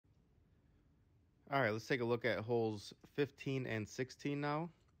All right, let's take a look at holes 15 and 16 now.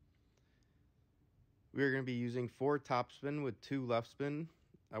 We are going to be using 4 topspin with 2 left spin.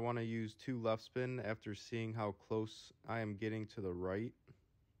 I want to use 2 left spin after seeing how close I am getting to the right.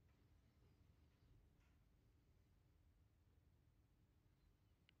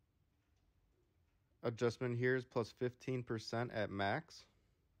 Adjustment here is plus 15% at max.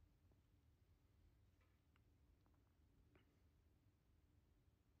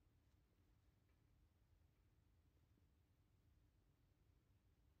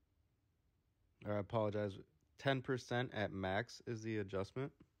 I apologize. 10% at max is the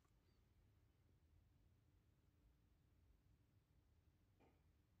adjustment.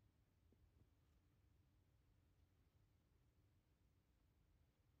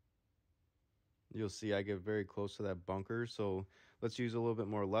 You'll see I get very close to that bunker, so let's use a little bit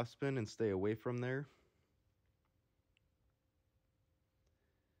more left spin and stay away from there.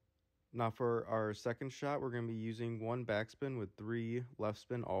 Now for our second shot, we're going to be using 1 backspin with 3 left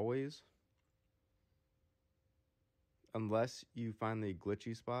spin always. Unless you find the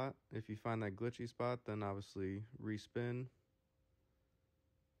glitchy spot. If you find that glitchy spot, then obviously respin.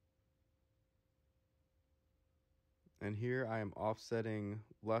 And here I am offsetting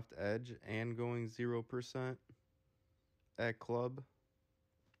left edge and going 0% at club.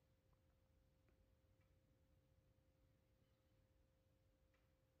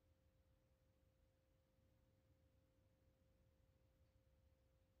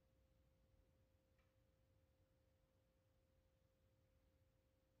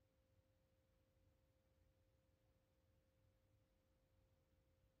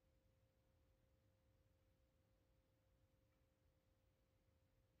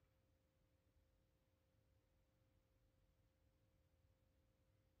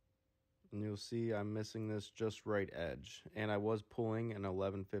 And you'll see I'm missing this just right edge. And I was pulling an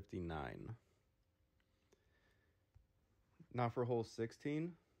 1159. Now for hole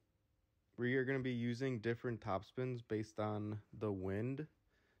 16, we are going to be using different topspins based on the wind.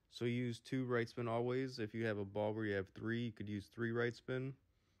 So use 2 right spin always. If you have a ball where you have 3, you could use 3 right spin.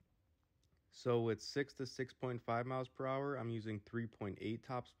 So with 6 to 6.5 miles per hour, I'm using 3.8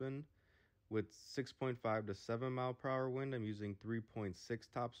 topspin. With 6.5 to 7 mile per hour wind, I'm using 3.6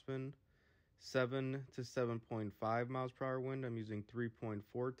 topspin. 7 to 7.5 miles per hour wind, I'm using 3.4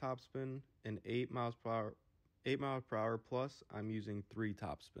 topspin. And 8 miles per hour plus, I'm using 3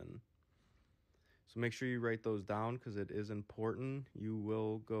 topspin. So make sure you write those down because it is important. You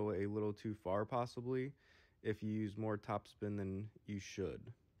will go a little too far possibly if you use more topspin than you should.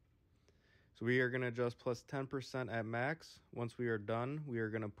 So we are going to adjust plus 10% at max. Once we are done, we are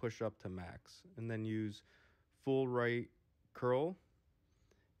going to push up to max and then use full right curl.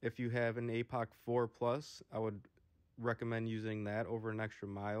 If you have an APOC 4 plus, I would recommend using that over an extra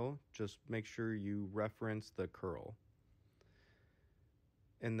mile. Just make sure you reference the curl.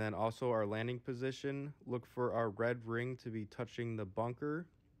 And then also our landing position, look for our red ring to be touching the bunker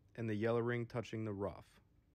and the yellow ring touching the rough.